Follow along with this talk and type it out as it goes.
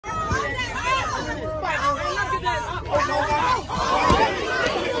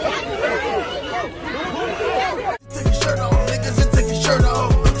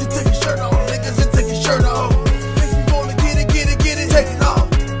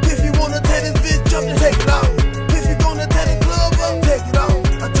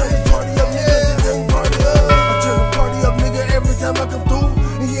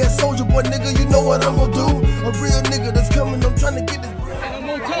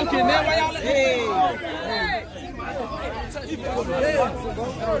joking, man. Why y'all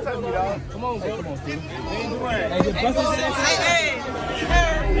Come on, bro. Come on, Steve. Hey, just bust his ass. Hey.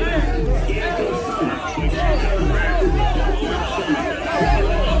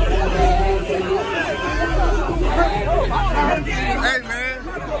 Hey, man.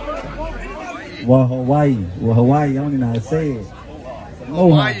 Well, Hawaii. I don't even know how to say it.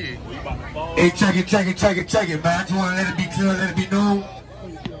 Hawaii. Hey, check it, man. I just want to let it be clear, let it be known.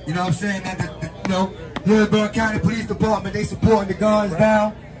 You know what I'm saying? That Hillsborough County Police Department, they supporting the guns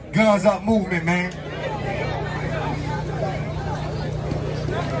down, guns up movement, man. He's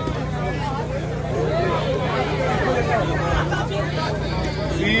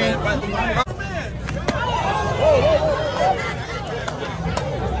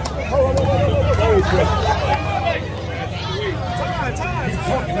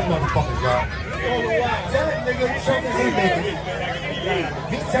talking to motherfuckers, y'all. That nigga talking haymakers.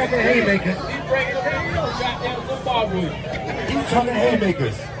 He's talking haymakers. He's talking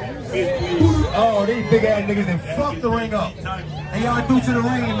haymakers. Oh, these big ass niggas done fucked the ring up. And y'all due to the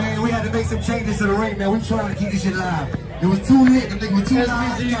rain, man. We had to make some changes to the ring, man. We trying to keep this shit live. It was too lit. The nigga was too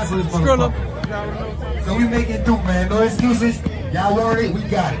live to cancel this motherfucker. So we make it do, man. No excuses. Y'all worried? We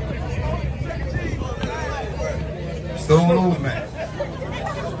got it. Stone those, man.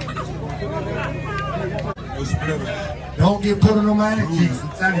 Don't get put on no ass cheeks. I'm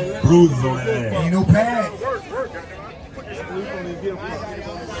telling you. Bruises on that ass. Ain't no pads.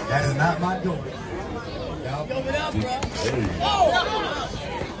 That is not my doing.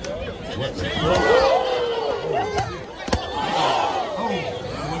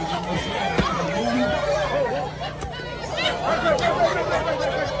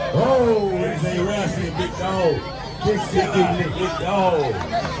 Oh, this ain't wrestling, big dog. Big shit, big dog.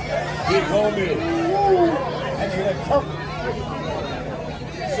 Big homie. That's that tough.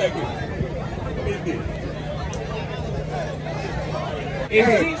 Second.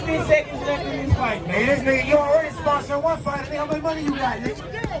 It's 16 seconds left in this fight, man. Hey, this nigga, you already sponsored one fight. How much money you got, nigga?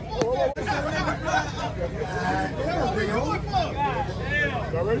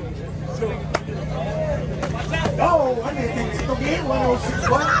 Oh, I need to take this to get 106,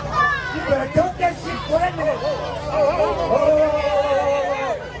 boy. You better dump that shit, boy.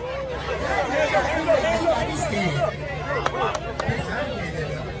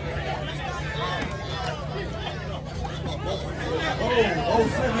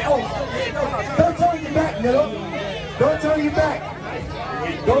 Don't turn your back, nigga. Don't turn your back.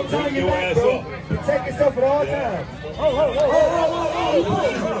 Don't turn your back, bro. Protect yourself at all times.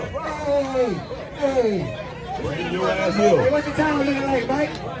 Hey. Hey, what's the time looking like, Mike?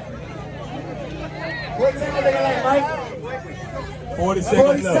 What's the time looking like, Mike? 40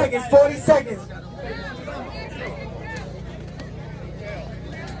 seconds. 40 seconds.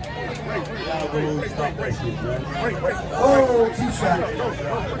 Oh, two shots.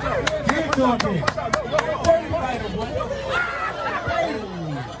 Get talking.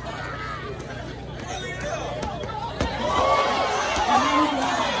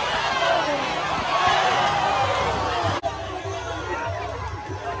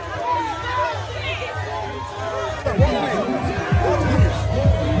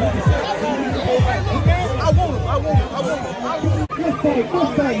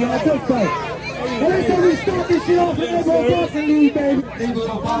 Good fight, y'all. Good fight. And that's how we start this shit off in the boxing league, baby. They go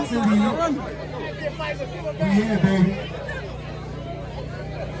to boxing league. We here, baby.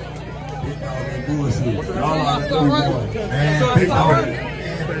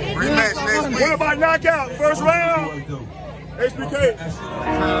 Rematch next week. What about knockout? First round? HBK.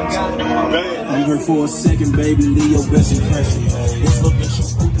 I'm here for a second, baby. Leave your best impression. This look at you,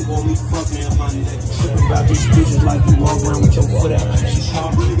 stupid, want me fuck me on my neck. Tripping about these bitches like you walk around with your foot out. She's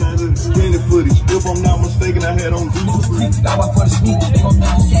hot. Really got the skinny footage. If I'm not mistaken, I had on Google Creek. I went for the sneak. I'm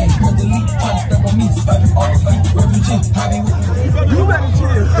not sad. Put the leak. Punch step on me. Start all the fight. Refugee. You better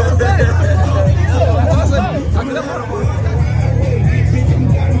chill.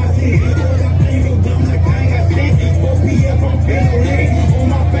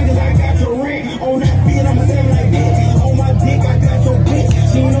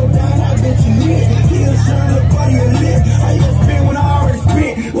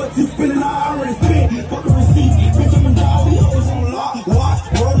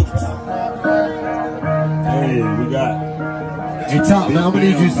 Hey, Top, man, I'm gonna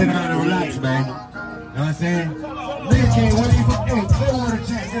need you to sit down and relax, man. You know what I'm saying? Nigga can't wait for, hey, they want a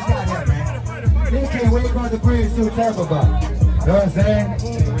chance, this guy here, man. Nigga can't wait for the bridge to Tampa about. You know what I'm saying?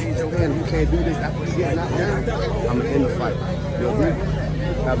 Man, you can't do this after you get knocked down. I'm gonna end the fight. You agree?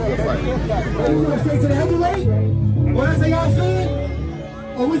 Have a good fight. You going straight to the heavyweight? What else are y'all saying?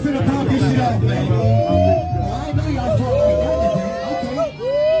 Oh, Oh, we finna pop this shit off, man. Oh, I know y'all talking like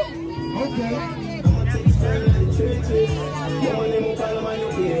that. Okay.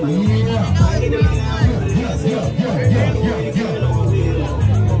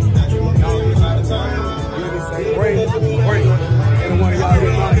 Break. And one of y'all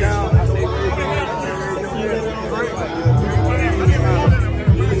get knocked down. I say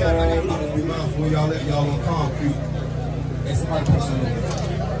Be mindful when y'all let y'all on concrete. And somebody put some in.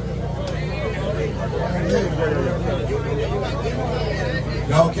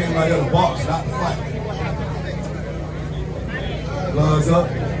 Y'all came out here to box, not to fight. Guns up,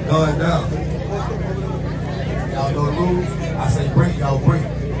 guns down. Y'all know the rules. I say break, y'all break.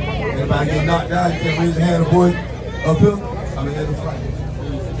 Anybody get knocked down, you can't raise your hand, boy. Up here, I'm in there to fight.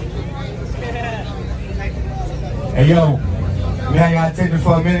 Hey yo, we hang out attention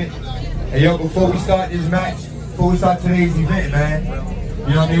for a minute. Hey yo, before we start this match, before we start today's event, man,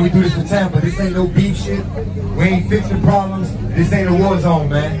 you know what I mean? We do this for Tampa. This ain't no beef shit. We ain't fixing problems. This ain't a war zone,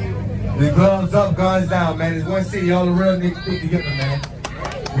 man. The gloves up, guns down, man. It's one city, all the real niggas stick together, man.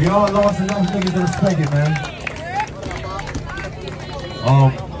 We all lost enough niggas to respect it, man.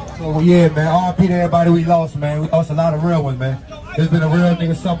 So yeah, man, RP to everybody we lost, man. We lost a lot of real ones, man. It's been a real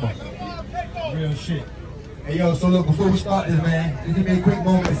nigga summer. Real shit. Hey yo, so look, before we start this, man, just give me a quick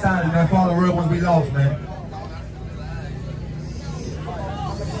moment of silence, man, for all the real ones we lost, man.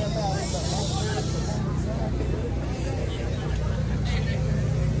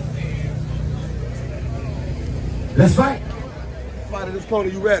 Let's fight. fighter, this corner,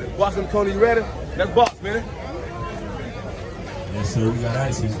 you ready? Watching the corner, you ready? Let's box, man. Yes, sir, we got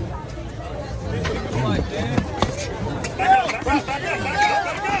ice here.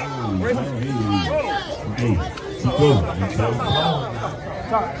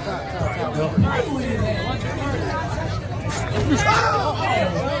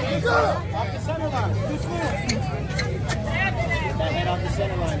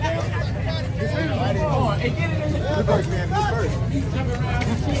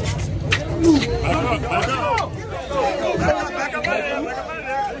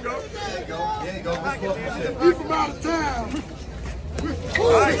 You from out of town.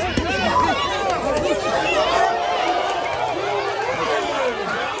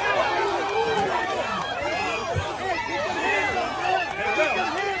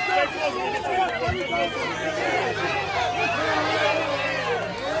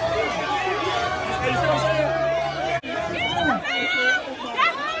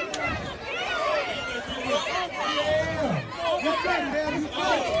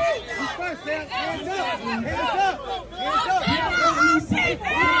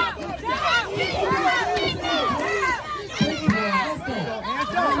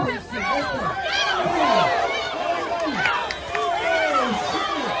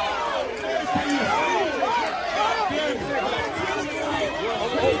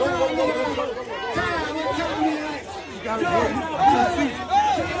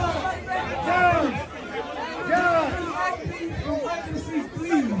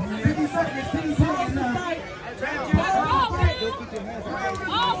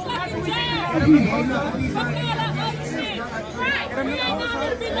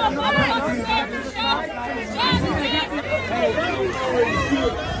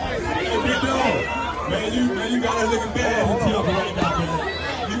 Man, you got us looking bad in Tampa right now,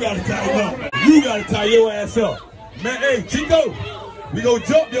 man. You gotta tie up, man. You gotta tie your ass up. Man, hey, Chico, we gonna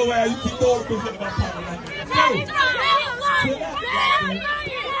jump your ass. You keep throwing things in my pocket like that.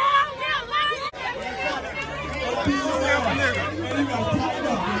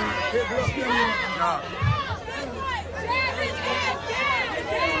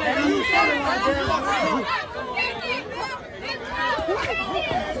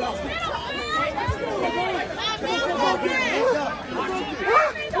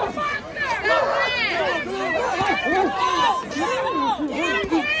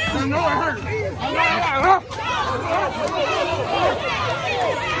 I know it hurt.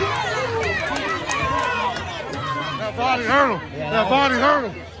 That body hurt him. That body hurt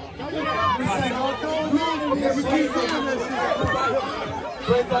him.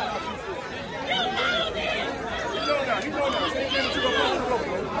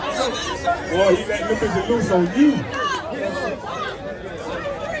 Boy, he let them bitches loose on you.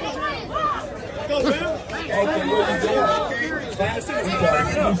 Okay,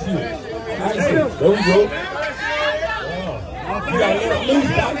 what you doing? There we go. You gotta let it loose,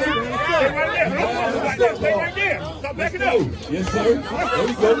 Stop backing up. Yes, sir. There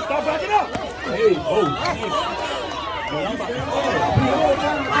we go. Stop backing up. Hey, oh, shit.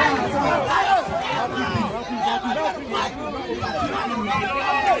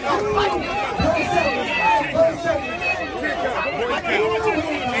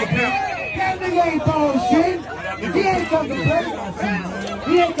 he ain't bullshit. He ain't come to play.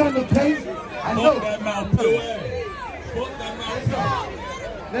 He ain't come to play. I know. Fuck that mouth, put away. Fuck that mouth.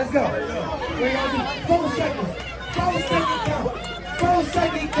 Let's go. We're going to do 4 seconds. 4 second count. 4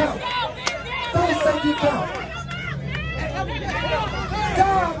 second count. 4 second count.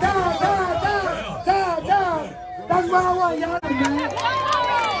 Down, down, down, down, down, down. That's what I want, y'all, man.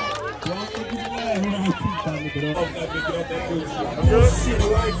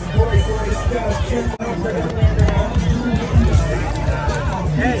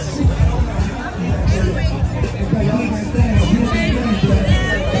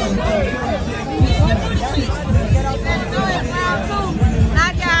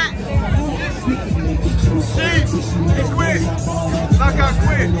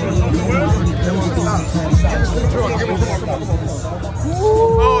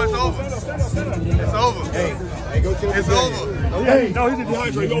 Oh, it's over. It's over. Hey, it's over. Hey, no, he's in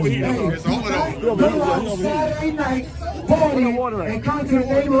dehydrated over here. It's over though. Go out Saturday night, party, and come to the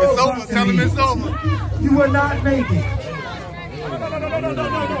neighborhood. It's over. Tell him it's over. You will not make it. No,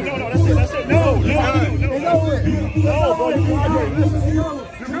 that's it. No. It's over. No, bro, you dehydrated. Listen, you're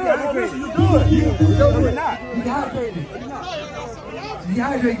good, bro. Listen, you're good. You're not. You dehydrated.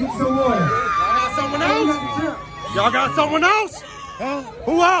 Dehydrated. Get some water. Y'all got someone else? Huh?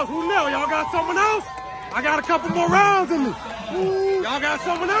 Who else? Who now? Y'all got someone else? I got a couple more rounds in me. Y'all got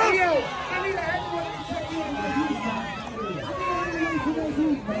someone else?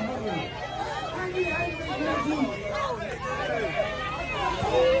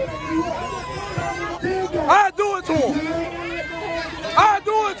 I do it to him. I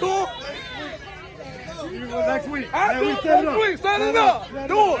do it to him. Next week. I do it next week. Set it up. Do it.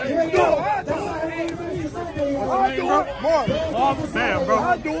 Do it. I do it. More. Damn, bro. I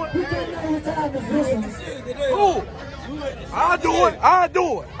do it. Ooh. I do it. I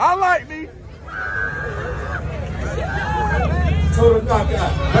do it. I like me. Total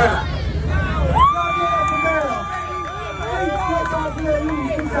knockout.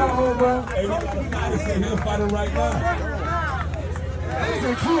 Hey, we got a fighter sitting here fighting right now. Hey,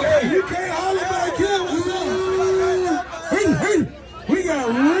 you can't holler back here. What's up? Hey, we got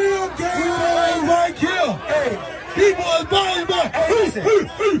real game boys back here. Hey, people are buying back. Hey, listen.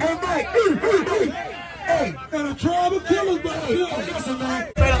 Hey, Mike. Hey, got a tribe of killers back here. Listen, man.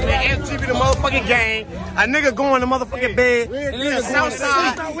 Straight up there, MTV the motherfucking game. A nigga going to motherfucking bed. South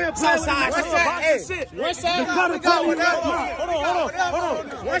side. South side. West side. Hey. West side. Hold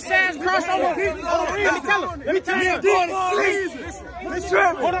on. West side's crossover. Let me tell him.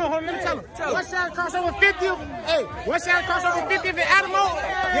 Hold on. Let me tell him. West side crossover 50th. Hey, West side crossover 50th in Adamo.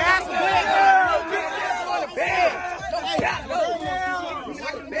 Yeah, some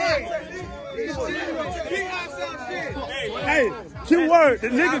Hey, key word, the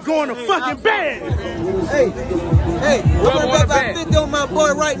nigga going to fucking bed. Hey, I'm gonna bet 50 on my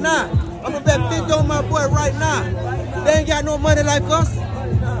boy right now. I'm gonna bet 50 on my boy right now. They ain't got no money like us.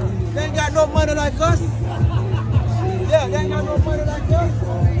 They ain't got no money like us. Yeah, they ain't got no money like us.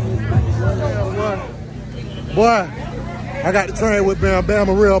 Boy, I got to train with Bam Bam,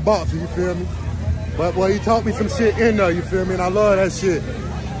 a real boxer, you feel me? But boy, he taught me some shit in there, you feel me? And I love that shit.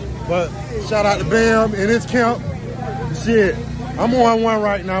 But shout out to Bam in his camp. Shit, I'm on one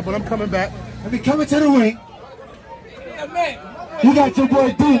right now, but I'm coming back. Let me come into the ring. You got your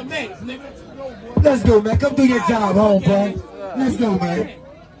boy Duke. Let's go, man. Come do your job, homeboy. Let's go, man.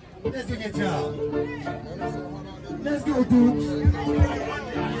 Let's do your job. Let's go, Duke.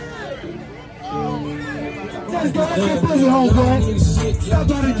 Let's go. Let's get busy, homeboy. Stop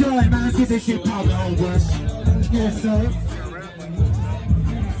by the joint, man. Let's get this shit popping, homeboy. Yes, sir.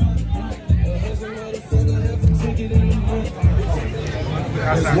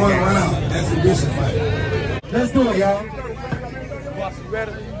 That's one round. That's a mission fight. Let's do it, y'all. Boss, you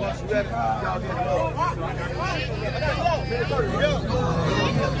ready? Boss, you ready? Y'all get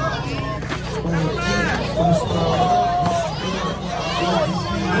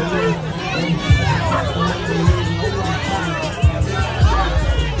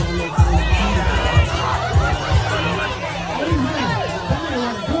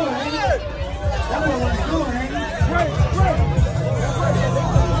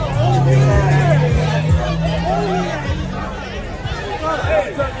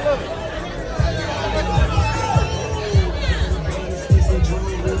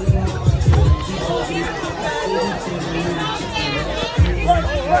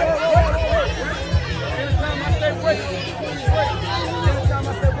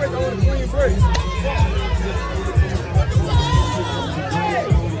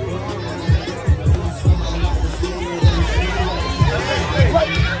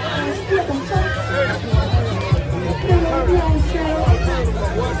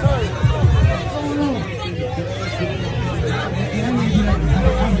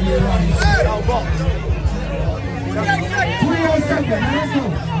man. Let's go.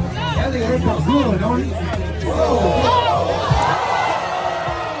 That nigga hurt got good, don't he?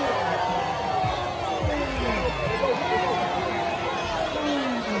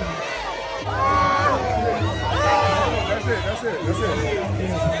 That's it.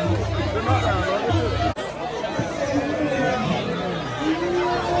 Good knockdown, bro. That's it.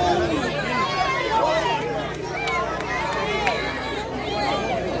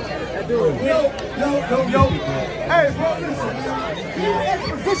 Yo. Hey, bro, listen. These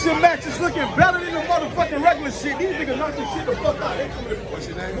exposition matches looking better than the motherfucking regular shit. These niggas knock this shit the fuck out. What's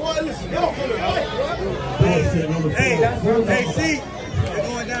your name? Boy, listen. Yo, hey, see? They're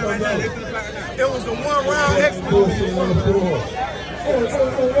going down right now. They're going to back down. It was the one round exhibition.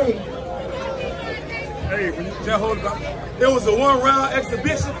 Hey, when you just hold it up. It was a one round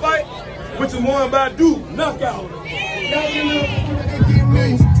exhibition fight, which was won by Duke. Knockout.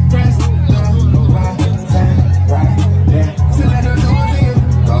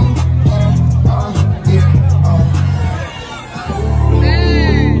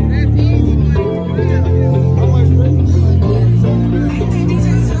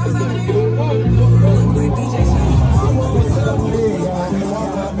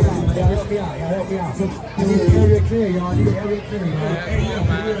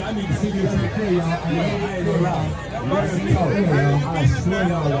 I need to see this in the clear, y'all. I ain't gonna lie. I swear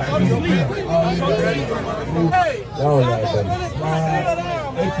y'all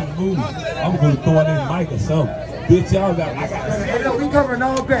I'm gonna throw it in the mic or something. Bitch, y'all got. Hey, look, we covering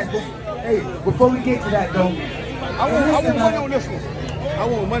all bets. Hey, before we get to that though, I want money on this one. I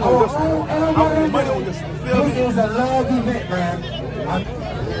want money on this one. This is a love event, man.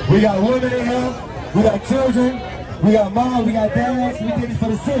 We got women in here. We got children. We got moms, we got dads, we did this for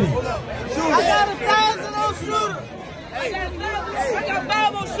the city. I got 1,000 on shooter. I got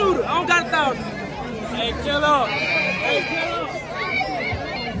 5 on shooter. I don't got 1,000. Hey, kill up. Hey, kill up.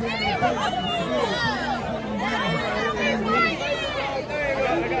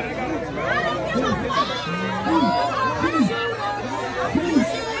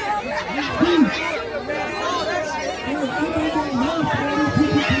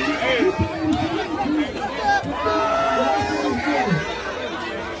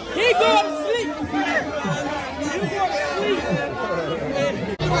 He go to sleep. I'm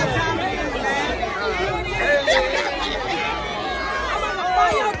gonna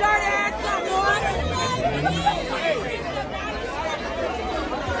fire your dirty ass up, boy.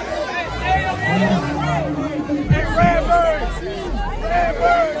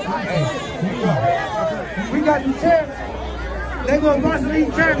 We got the champ. They gonna bust the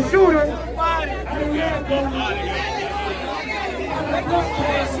league champ shooter.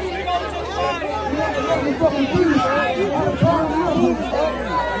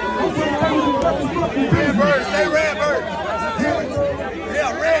 Redbird, say Redbird.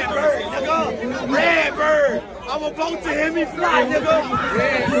 Yeah, Redbird, nigga. Redbird. I'm about to hear me fly, nigga.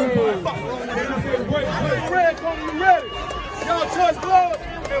 Red, come when you ready. Y'all touch gloves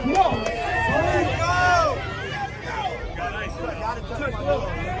and walk. Go. Touch gloves.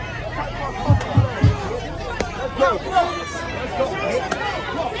 Let's go. Let's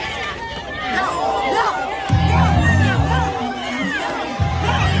go.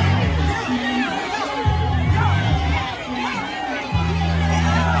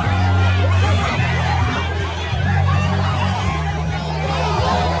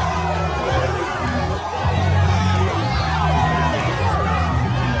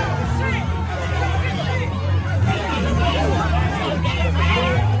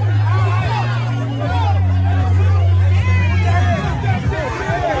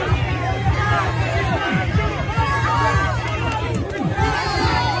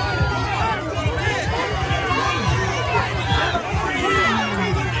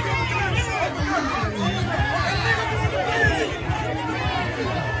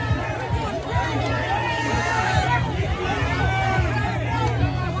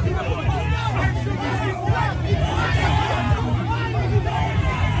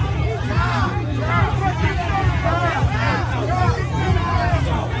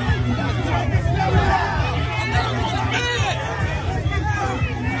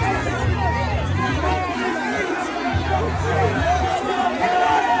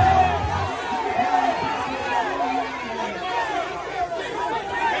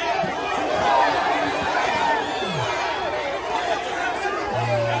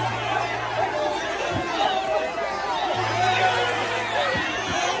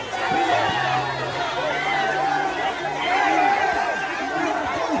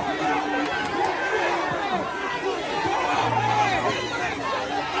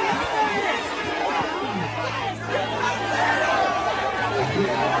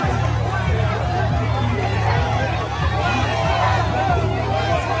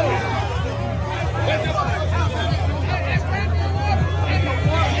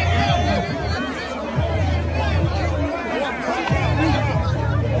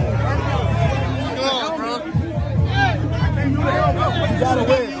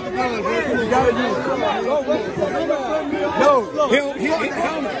 He the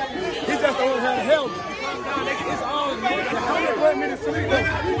helmet. He just don't have the helmet. It's all the helmet put me to sleep.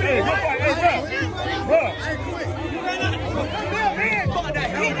 Hey, go fight. Hey, bro.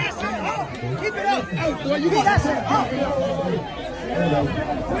 Keep it up. Hey, boy, you got that shit.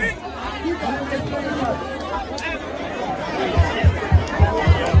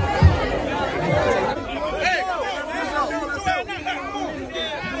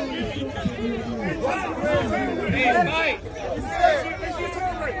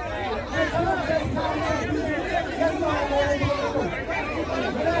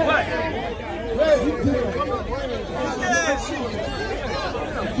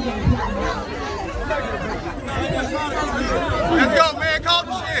 Let's go, man. Call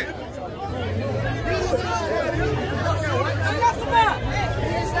the shit.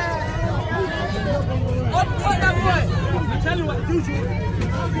 I'm telling you what to do,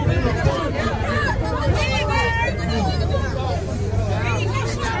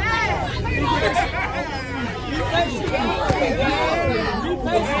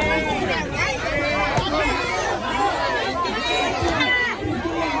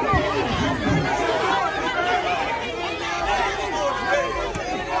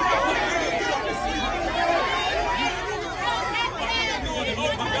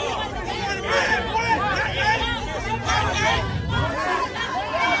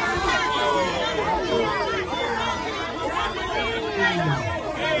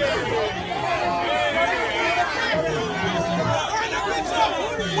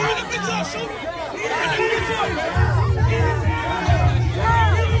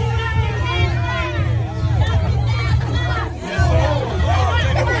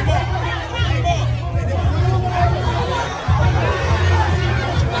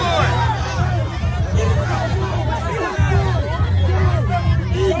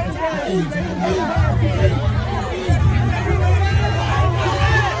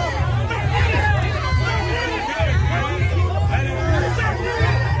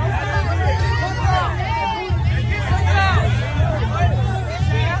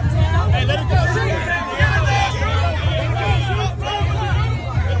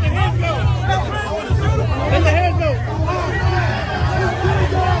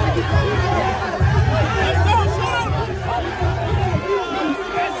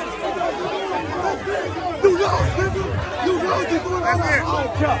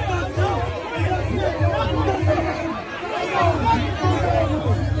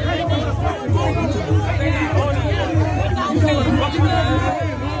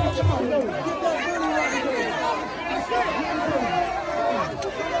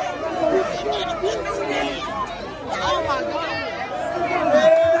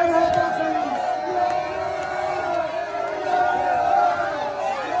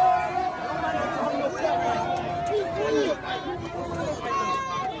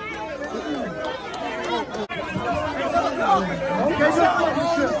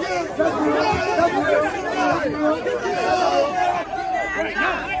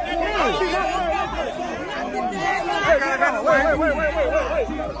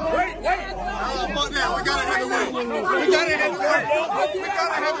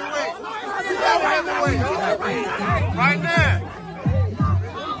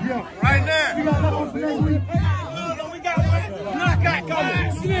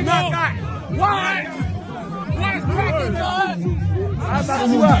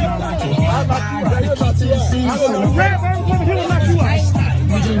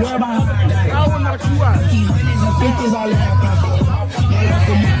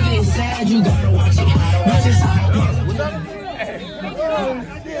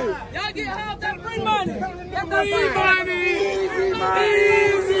 Y'all get half that free money. Get that free money.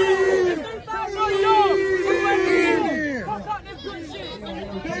 Easy.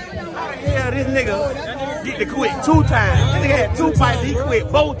 Yeah, this nigga get to quit 2 times. This nigga had 2 fights, he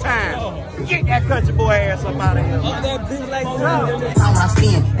quit both times. Get that country boy ass up out of here. Up that bitch like that. How I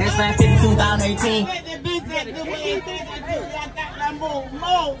spin? That's like 2018.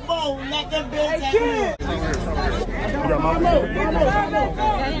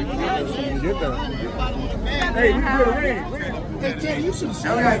 Hey, we get a ring. Hey, Teddy, you should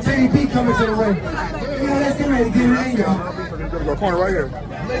have. We got Teddy B coming to the ring. Yeah, let's get ready to get it in, y'all. Go corner right here.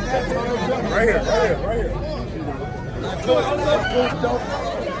 Right here. Hey,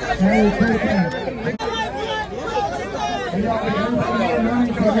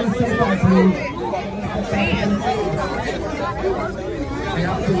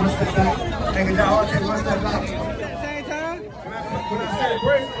 Take it down, take one step back. Same time?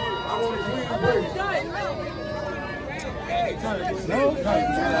 No? I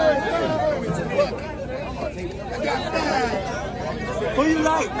got 5. Who you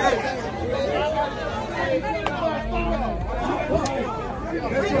like?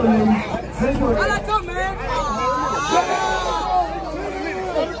 I like him, man.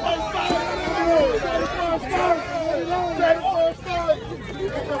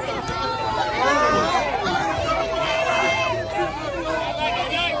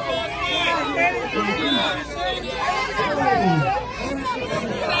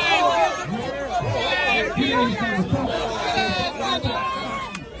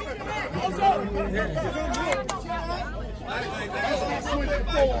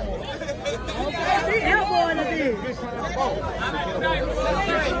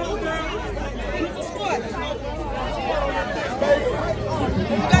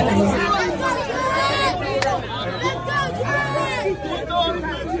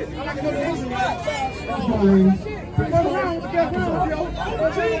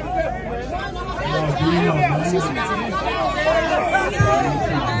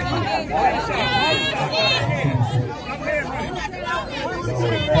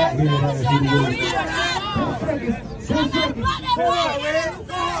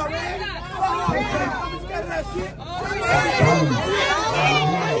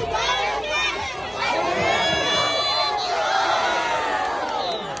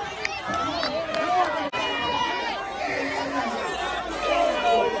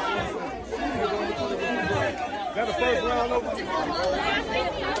 That's the first round over.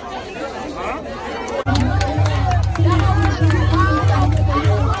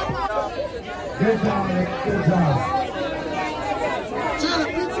 Good job, Nick. Good job.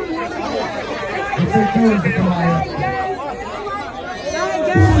 It's a good fire.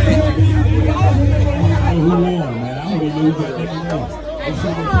 Who won, man? I don't even know who won.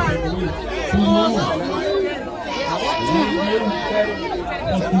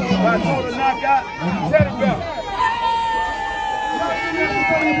 I told her knock out. Set it back.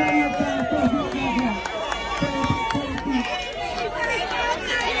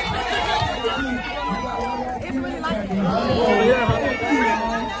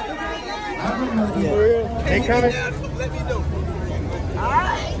 They coming? Let me know.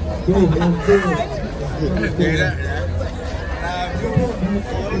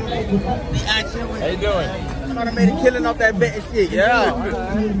 How you doing? I thought I made a killing off that bet and shit. Yeah.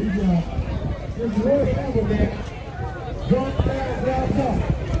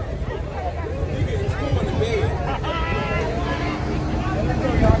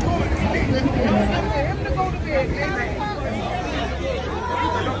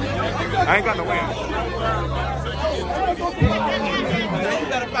 I ain't got no win.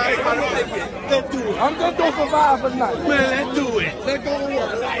 Let's do it. I'm just gonna survive for tonight. Man, let's do it. Let's go to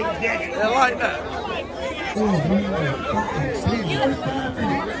work like that. I like that.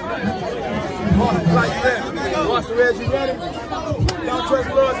 Like that. Once the Reggie ready, don't trust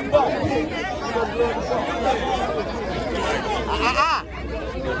blood and ball.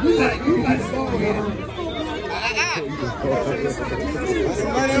 You like song, man.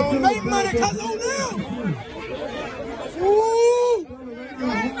 Money on make money, cause on them. Woo!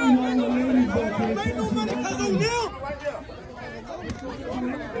 Ain't no money, cause on them.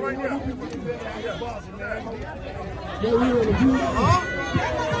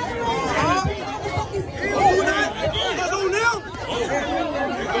 Cause on them.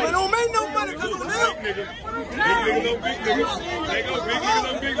 They don't make no money, cause on them.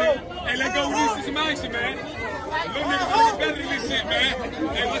 Hey, let go with this some action, man. Little niggas looking better than this shit, man.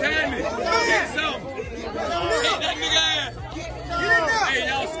 Hey, what's happening? Hit something. Hit that nigga ass. Hey,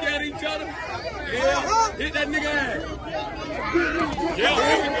 y'all scared of each other? Yeah. Hit that nigga ass. Yeah,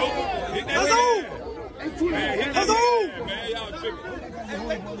 there we go. Hit that nigga ass. Man, hit that nigga ass, man. Y'all tripping.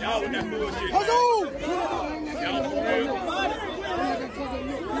 Y'all with that bullshit. Y'all for real.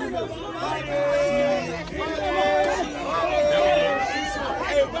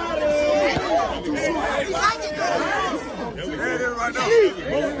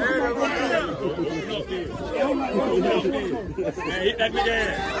 Hit that nigga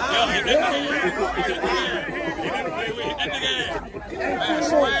ass. Yo, hit that nigga ass. Hit that nigga ass. Hit that nigga ass. Man,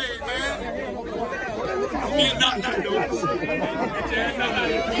 sway, man. You ain't knocked out, though. Get your ass knocked out.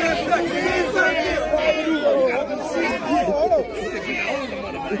 10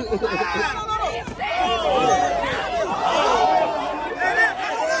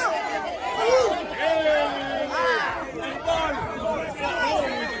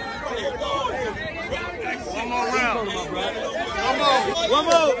 One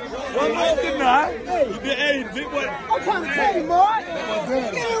more. One more deny. Hey, big boy. I'm trying to tell you, Mark.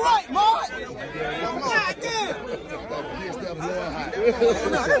 Get it right, Mark. God damn.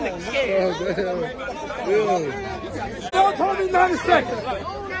 Y'all told me 90 seconds.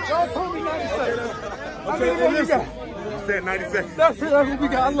 Y'all told me 90 seconds. How many more you got? Said 90 seconds. That's it. That's what we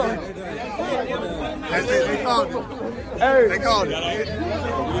got. I love it. That's it. They called it. Hey. They called it.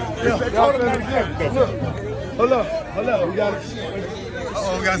 They called it 90 seconds. Look. Hold up. We got it.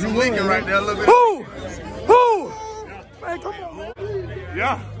 Uh-oh, we got some leaking right there a little bit. Who? Man, come on, man.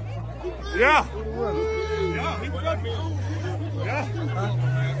 Yeah. Yeah,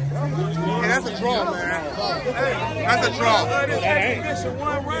 that's a draw, man. That's a draw.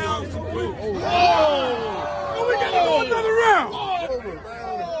 One round. Oh, we gotta go another round.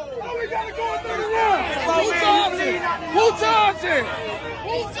 We gotta go another round. Who charging?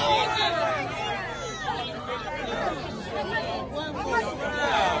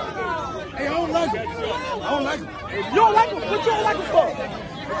 Hey, I don't like it. You don't like him? What you don't like him for?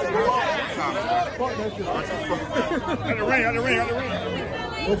 Out the ring.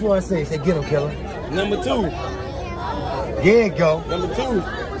 What you want to say? Say, get him, killer. Number 2. There you go. Number 2.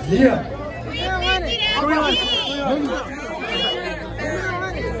 Yeah. 300.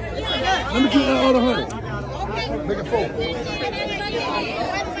 Let me get that other 100. Make it 4.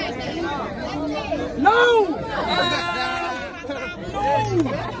 No!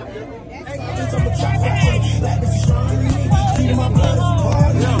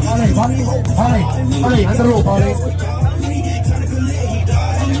 Honey, anda dulu, Honey.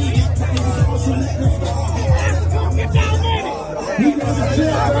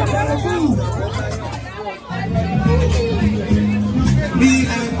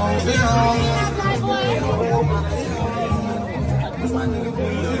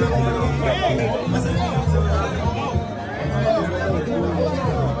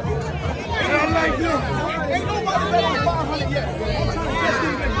 Ain't nobody bet on 500 yet.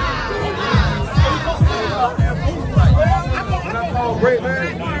 Great, man.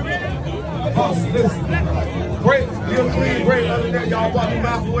 Listen. Great. Real clean, great. Other than that, y'all walk your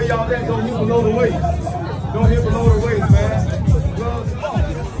mouth away, y'all that. Don't hit below the waist. Don't hit below the waist, man.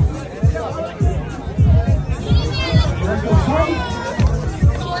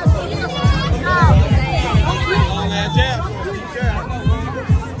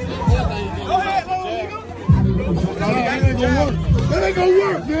 That ain't gonna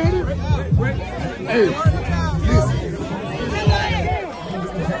work, man. Hey, listen.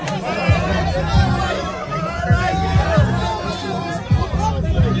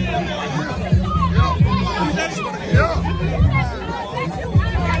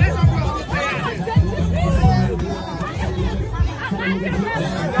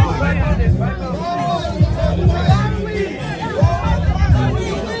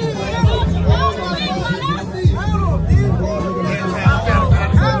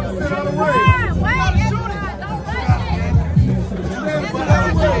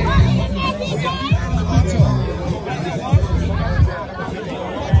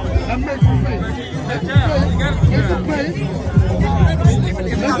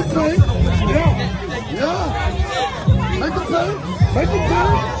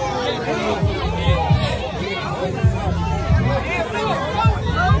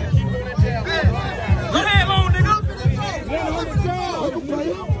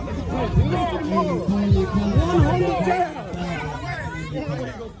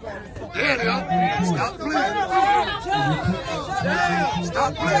 Stop playing.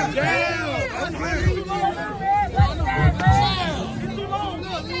 Stop playing. Stop playing.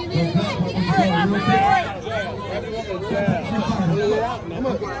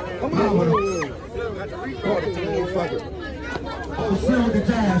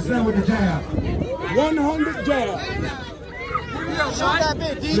 Stand with the jab. 100 jab. Show that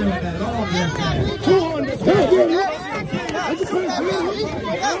bit, D. 200.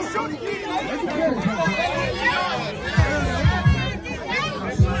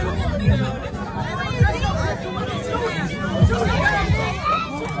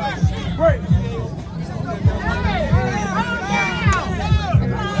 Great.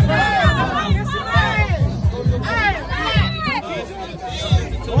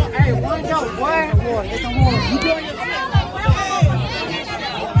 Hey, one go, boy. It's a war. You doing your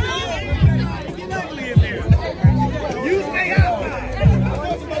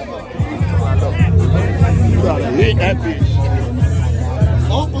You gotta hit that bitch.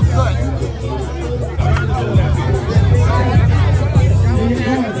 Uppercut.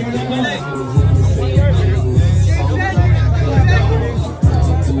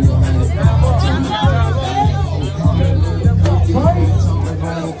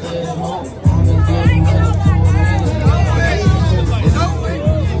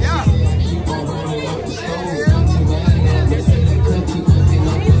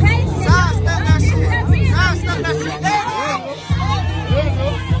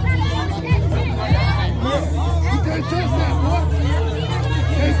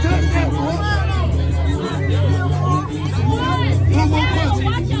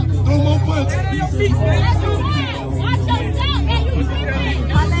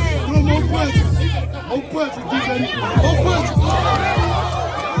 Don't punch it, DJ. Don't punch it.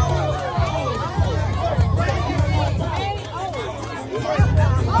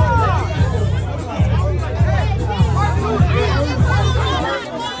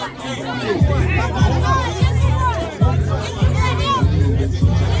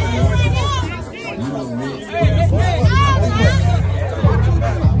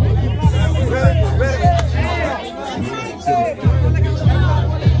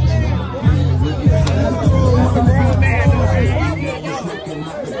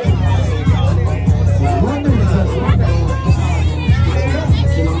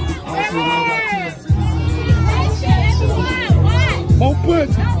 Don't punch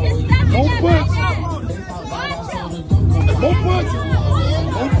it. Don't punch it. Don't punch it.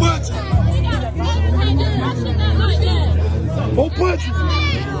 Don't punch it. Don't punch it.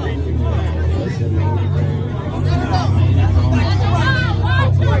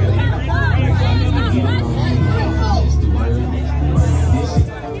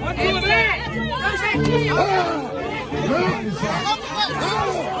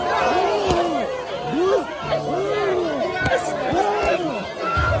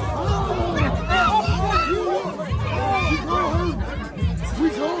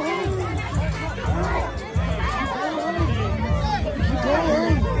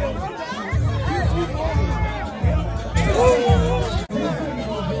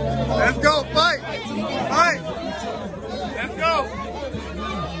 Let's go, fight! Fight! Let's go!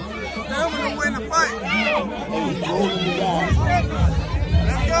 Now we're gonna win the fight!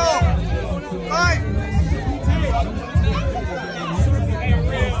 Let's go! Fight!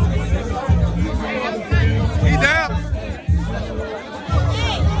 He down!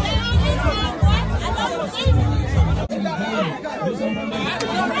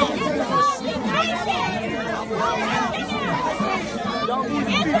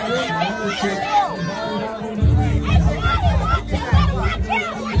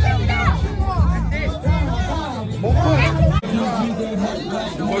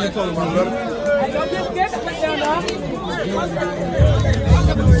 What are you talking about, brother? Don't get scared to put down, dog.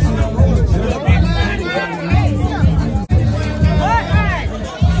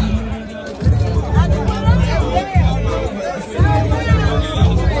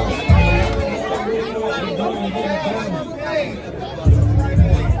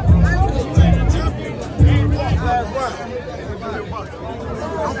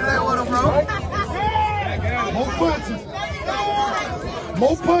 More punches.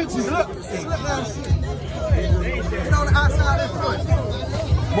 More punches. Get on the outside of the foot.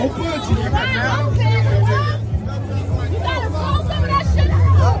 More punches. You gotta roll some of that shit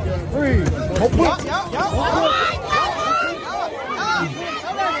out. Three. More punches.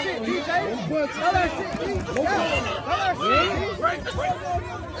 Tell that shit, DJ. Tell that shit, DJ. Tell that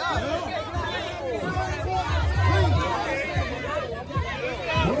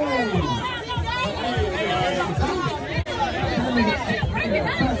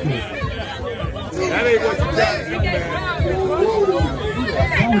That ain't what you got,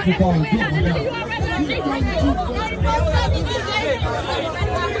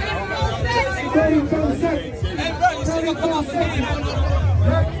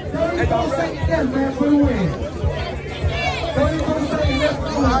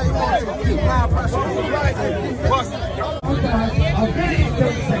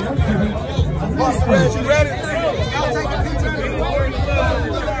 Bust, Red, you ready?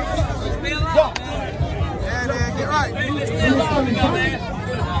 Get right.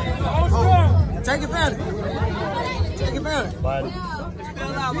 Take advantage. Take advantage.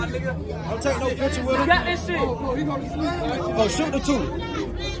 Don't take no picture with him. You got this shit. Oh, shoot the two.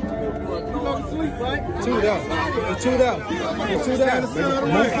 Two down. Two down. Two down.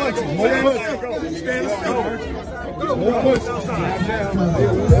 More punches. More punches. More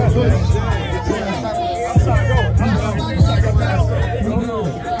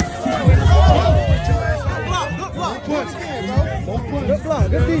punches. Good block.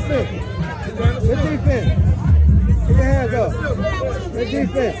 Good defense. Good defense. Keep your hands up. Good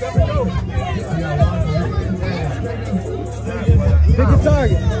defense. Pick your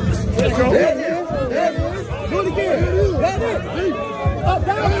target. There it is. There it is. Do it again. There it is. Up,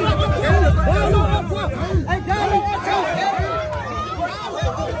 down, up, down, up. Hey, down, up.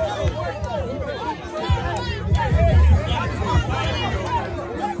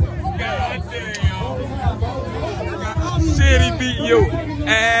 Shit, he beat your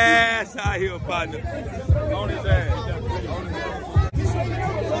ass out here, partner. On his ass.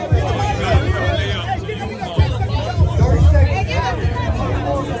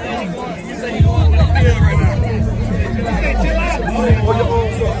 Put your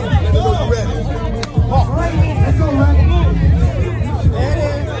arms up. Let me know you're ready.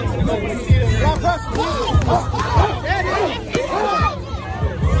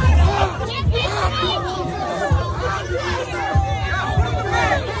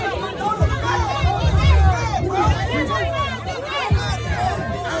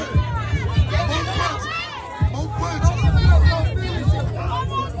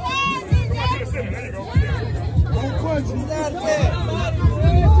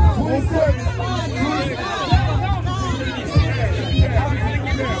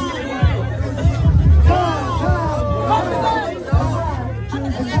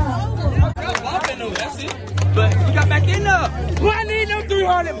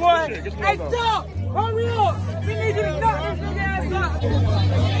 on it, boy. Hey, Chuck, hurry up. We need you to knock this nigga ass up.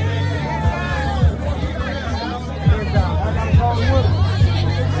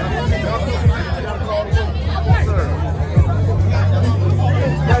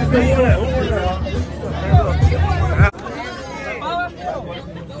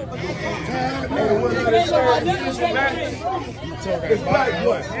 It's black,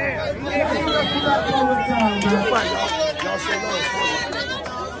 boy.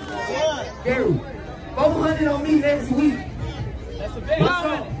 Gary, 400 on me next week. That's a bet.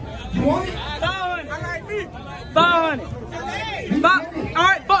 You want it? 500. I like me. 500. All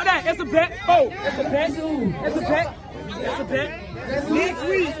right, fuck that. It's a bet. Oh, it's a bet. It's a bet. It's a bet. Next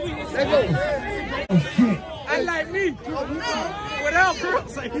week. Let's go. I like me. What else, girl?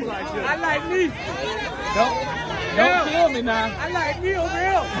 Say you like shit. I like me. Don't kill me now. I like me over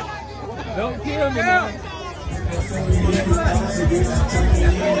here. Don't kill me now.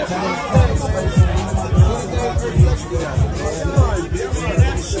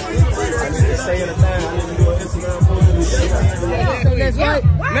 That's right.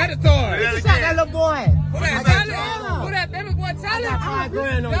 Mandatory. You shot that little boy. Who that Tyler? Who that baby boy Tyler? $5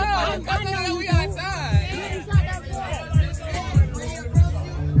 grand on it. No, I know we outside.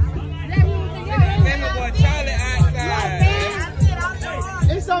 Baby boy Charlie outside.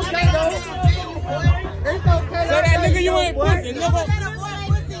 It's okay though. It's okay. So that nigga you ain't pussy, nigga.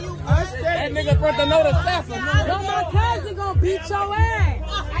 That nigga from the know the Safa, nigga. No, my cousin gonna beat your ass.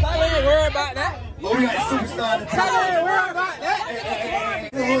 Tyler ain't worried about that. Oh, we got superstar to Tyler ain't worried about that.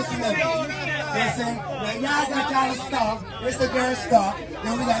 Listen, now y'all got y'all stuff. It's the girl stuff.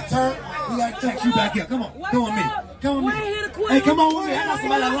 Then we got Turk. We got Turk. You back here. Come on. Come on, me. Come on, me. Hey, come on with me. I got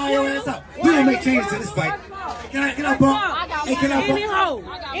somebody to line your ass up. We didn't make changes to this fight. Can I bump? Hey, can I bump? Any hoe.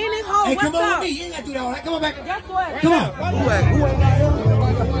 Any hoe. Hey, come What's on up? with me. You ain't got to do that all right. Come on back. Guess what? Come on.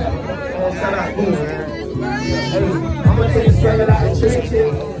 Shout out, man. Hey, I'm gonna take you straight out the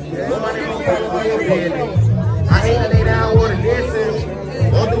trenches. Nobody gonna call about your business. I ain't gonna lay down with a distance.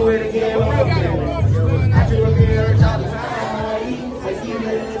 Don't do it again. I feel like you're talking about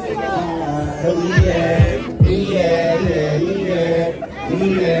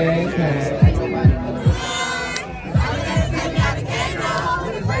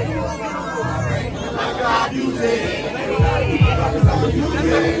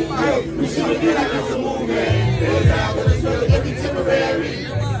we should have did like it's a movement. It's out with us, it be temporary.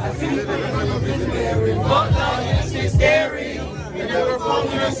 I see the visionary. Fuck down, that shit's scary. You never phone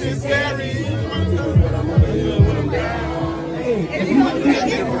me, that shit's scary. But I'm gonna heal when I'm down. If you want to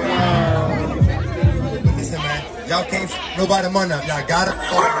get around. Listen, man. Y'all can't nobody money up. Y'all gotta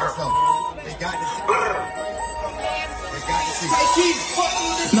fuck yourself. They got this. They got this.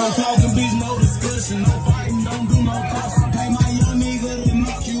 No talking, bitch, no discussion. No fighting, don't do no cussing. Pay my young nigga to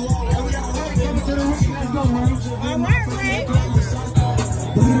knock you off.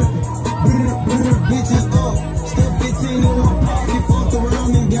 Bitches up, step 15 in my pocket, fucked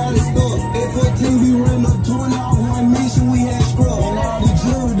around and got it stuck. At 14 we ran up 20 off one mission, we had scrub. And all the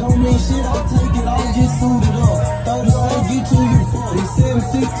jury don't mean shit, I'll take it, I'll get suited up. 37 get to you 40,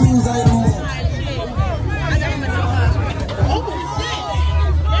 762s ain't no more.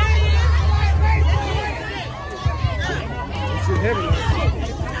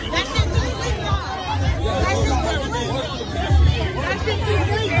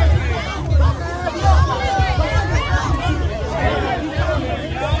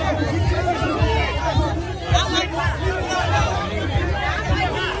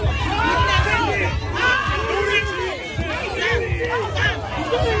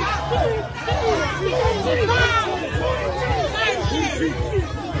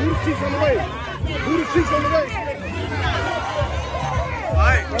 Cheeks on the way. Who the cheeks on the way? All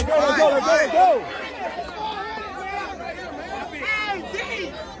right. Let's go, let's go, let's go, let's go.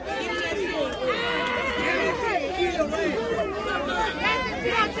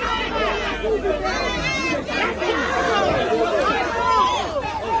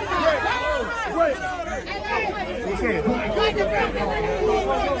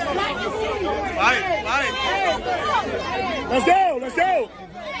 Let's go, let's go.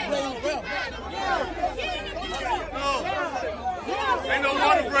 Ain't no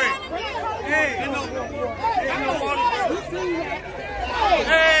water break. Hey, ain't no water break.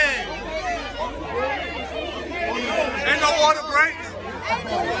 Hey. Ain't no water break.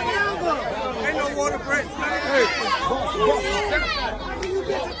 Ain't no water break. Hey.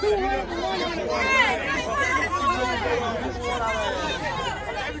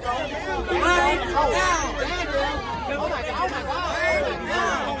 Oh my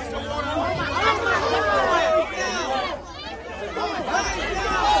God.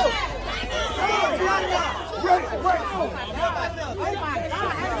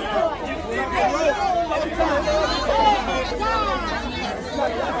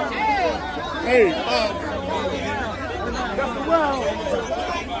 Hey,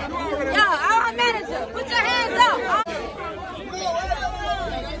 Yo, our manager, put your hands up.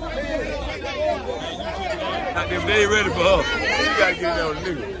 they ain't ready for her. You gotta get it on the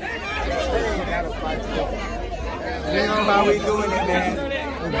nigga. You know how we doing it, man.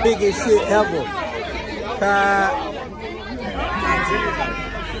 The biggest shit ever.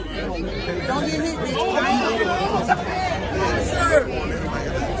 Don't get hit, bitch.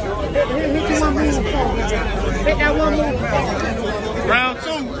 Hit that one more. Round 2.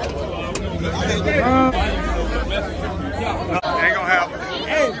 Ain't gonna happen.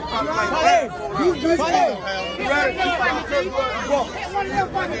 Hey, you ready?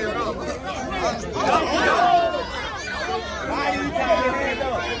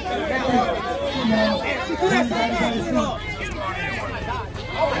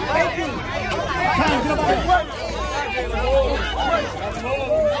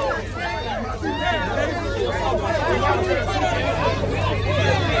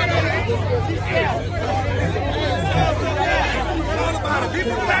 Be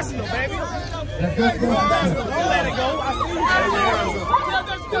professional, baby. Don't let it go. I see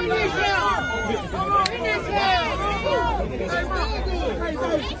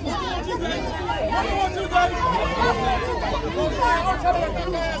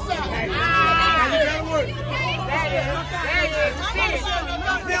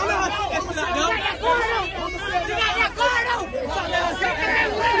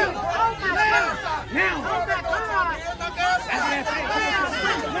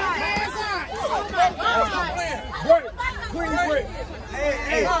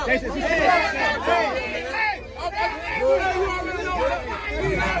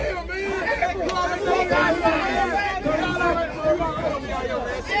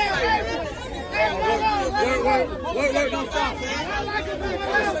Wait, don't stop,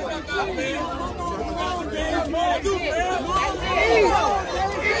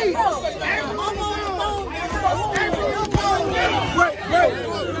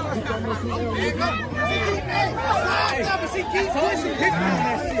 she keeps pushing. Hit on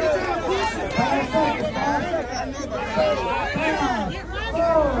that shit.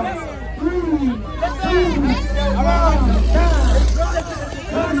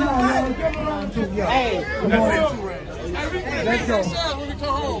 Hey, let's go.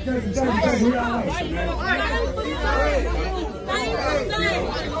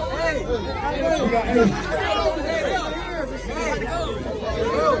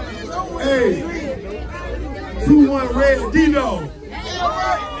 Hey, 2-1 Red Dino.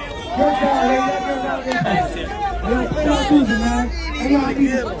 Good job, ladies. Man.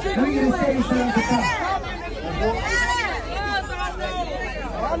 Let me get a steady shot at the top.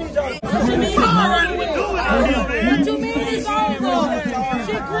 What you mean it's over?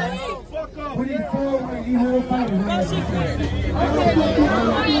 She quit. Put it forward, you whole fighter. She quit.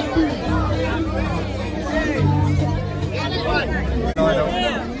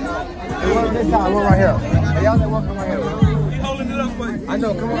 This side, one right here. Hey, y'all that walking right here. He holding it up for you. I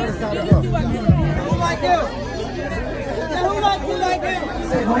know, come on this side of the Who like him? Who like you like him?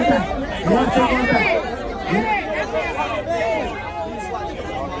 Say one back. You want to take one back?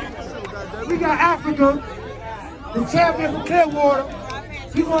 We got Africa, the champion from Clearwater.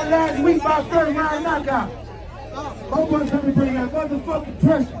 He won last week by 30 round knockout. My boy trying to bring that motherfucking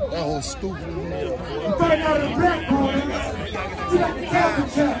pressure. That whole stupid. I'm fighting out of the black corner. We got the champion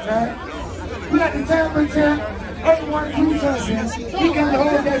champ, man. We got the champion champ. 8-1-2 champion. He got to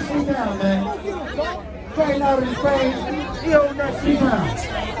hold that shit down, man. Fighting out of the face. He hold that shit down.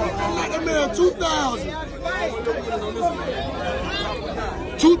 That man 2,000.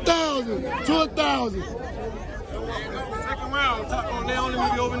 2,000 to 1,000. Second round, top on lay on him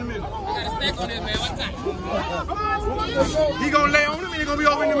and be over in the middle. He gonna lay on him and he gonna be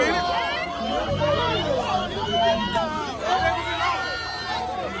over in the middle.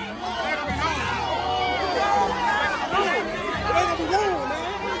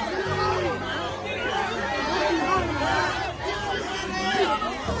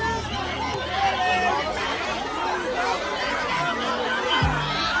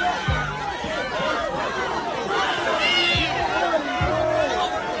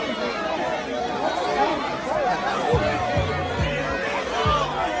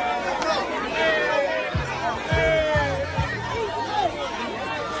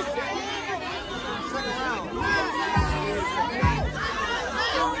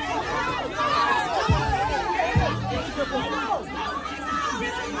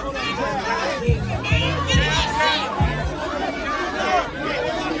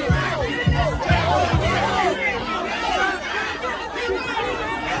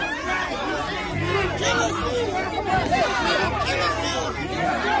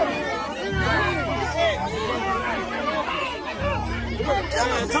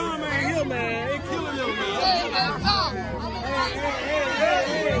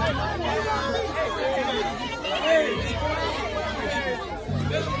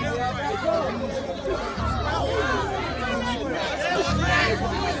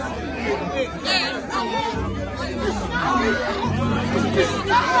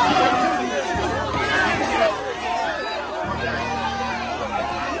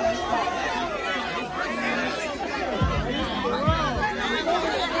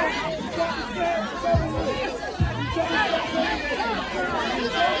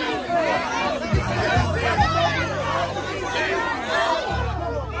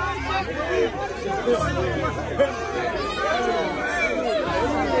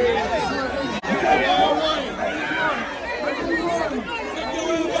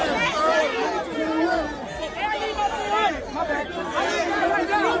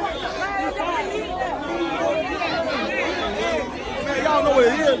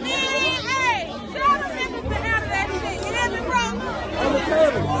 what it is. Hey, show them niggas to handle that shit. You hear me, bro? On the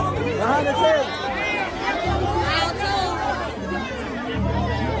table. Behind the table.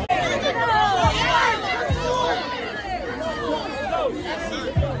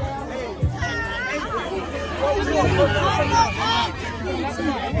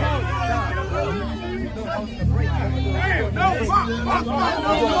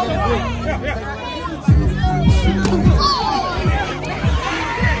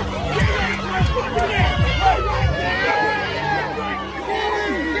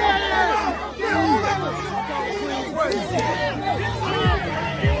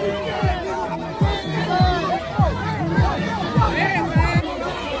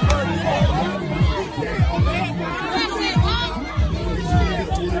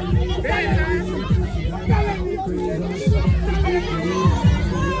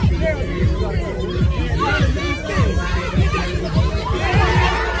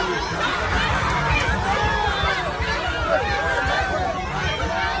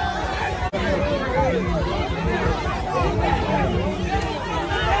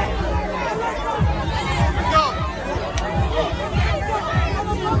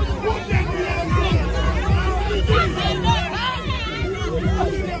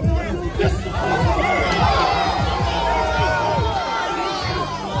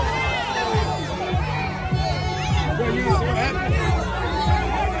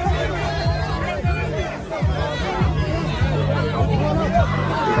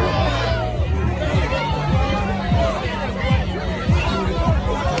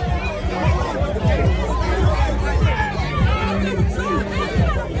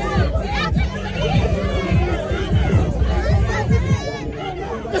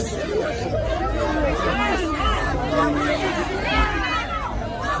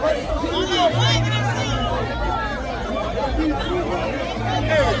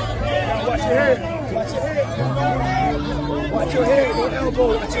 Watch your head, don't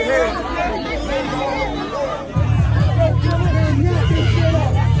elbow, watch your head.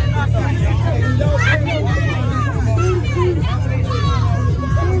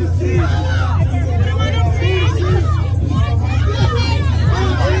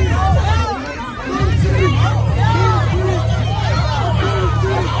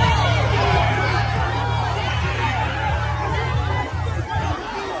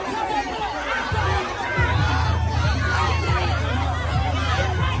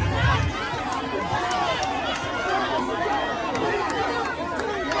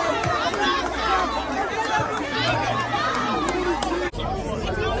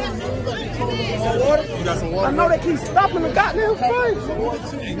 I know they keep stopping the goddamn fight.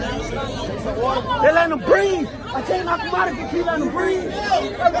 They letting them breathe. I can't knock them out if they keep letting them breathe.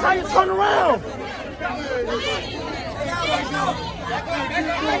 That's how you turn around.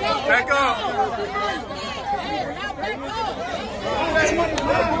 Back up.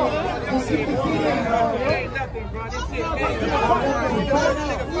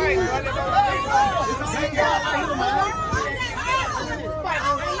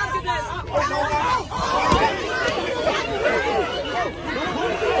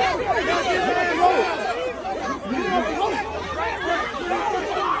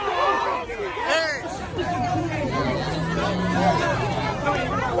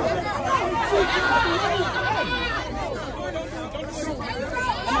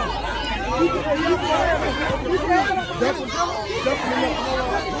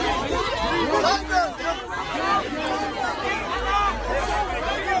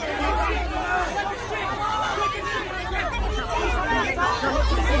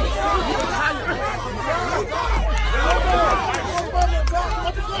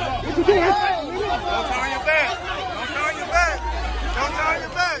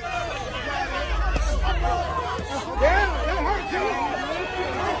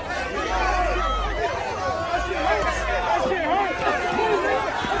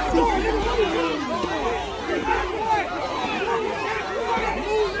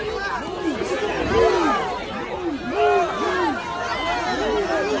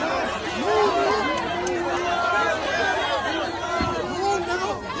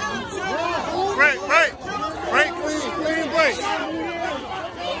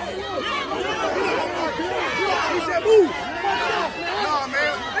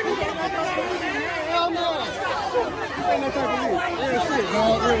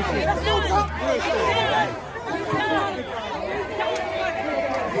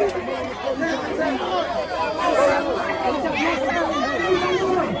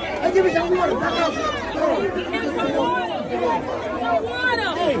 Give me some water. Give me some water. Water.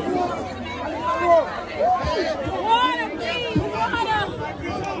 Water, please. Water.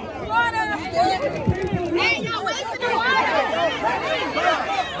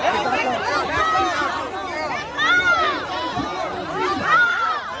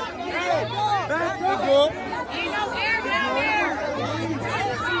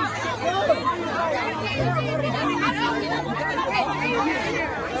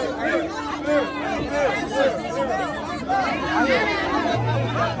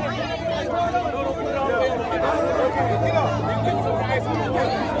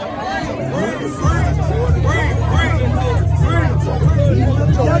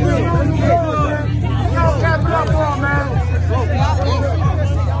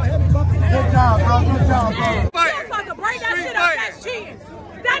 Good job, bro. Good job, bro. Motherfucker, break that shit up. That's cheating.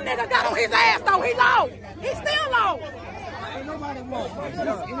 That nigga got on his ass, though. He lost. He still lost. Ain't nobody won.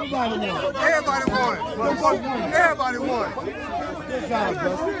 Everybody won. Everybody won. Good job,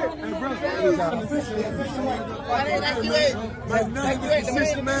 bro. Good job.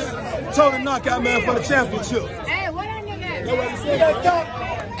 Man. Total knockout, man, for the championship. Hey, what that nigga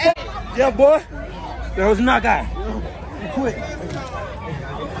Yeah, boy. That was a knockout. He quit.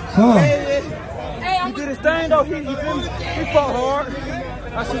 Hey, he did his thing, though. He fought hard.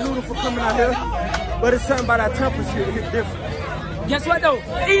 I salute him for coming out here. But it's something about that Tampa shit. It's different. Guess what though?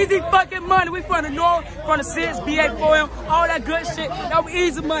 Easy fucking money. We from the north, from the 6, BA4M, all that good shit. That was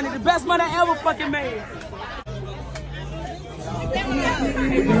easy money. The best money I ever fucking made.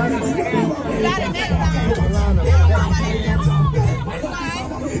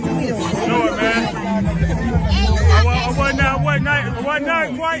 You know it, man. I wasn't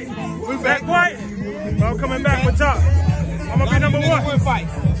out quite. We back quite. But I'm coming back with top. I'm gonna be number one. Fight.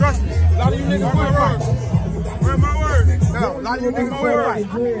 Trust me. A lot of you niggas win fight. Where's my word? No, a lot of you niggas win fight.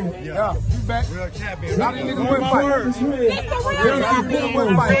 Yeah, you back. Real champion. A lot of you niggas win fight. Real champion win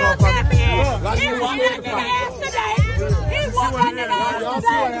fight. A lot of you niggas win fight. He won that nigga ass today.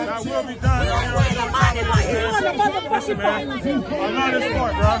 That will be done. He won the money like he won the motherfucking fight. I love this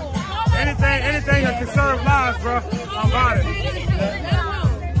sport, bro. Anything that can serve lives, bro. I'm about it.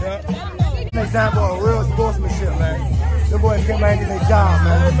 An example of real sportsmanship, man. The boys came out and did their job,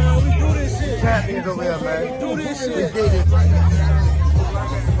 man. Hey, man, we do this shit. Champions over here, man. We do this shit. We did it.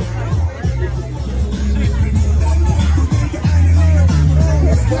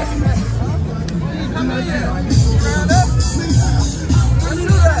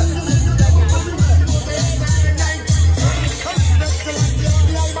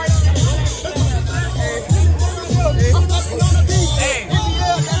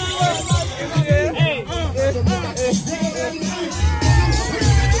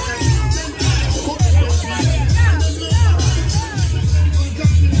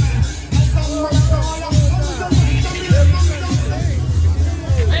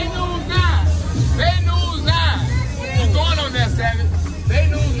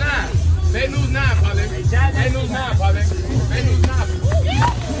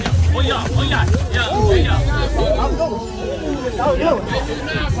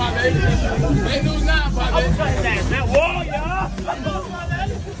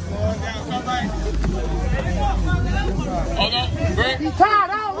 He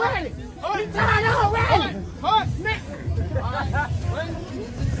tired already. He tired already.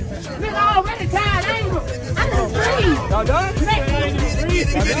 Nigga already tired. I didn't breathe. Y'all done? Nigga.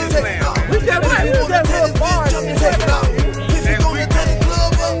 We just real bars.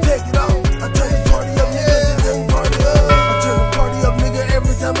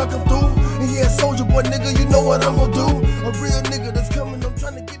 Nigga, you know what I'm gonna do.